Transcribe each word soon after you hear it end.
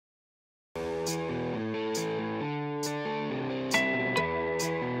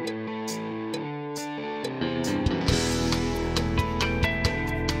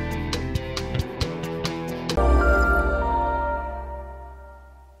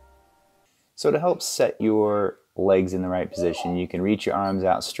So to help set your legs in the right position, you can reach your arms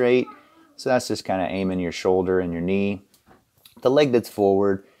out straight. So that's just kind of aiming your shoulder and your knee. The leg that's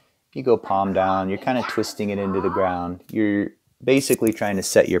forward, you go palm down, you're kind of twisting it into the ground. You're basically trying to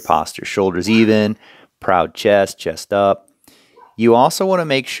set your posture. Shoulders even, proud chest, chest up. You also want to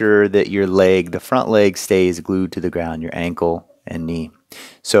make sure that your leg, the front leg, stays glued to the ground, your ankle and knee.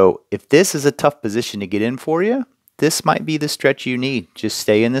 So if this is a tough position to get in for you, this might be the stretch you need. Just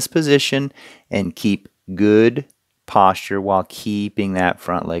stay in this position and keep good posture while keeping that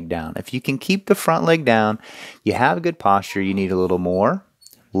front leg down. If you can keep the front leg down, you have good posture. You need a little more.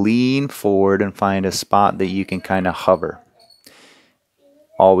 Lean forward and find a spot that you can kind of hover.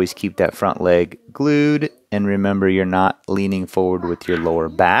 Always keep that front leg glued, and remember, you're not leaning forward with your lower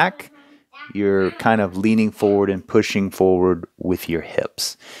back. You're kind of leaning forward and pushing forward with your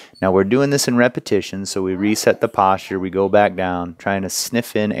hips. Now we're doing this in repetition, so we reset the posture, we go back down, trying to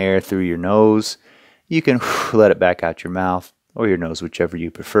sniff in air through your nose. You can let it back out your mouth or your nose, whichever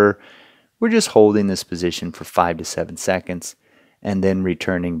you prefer. We're just holding this position for 5 to 7 seconds and then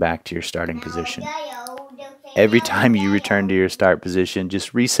returning back to your starting position. Every time you return to your start position,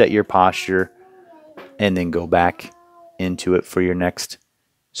 just reset your posture and then go back into it for your next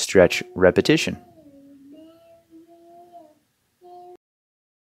stretch repetition.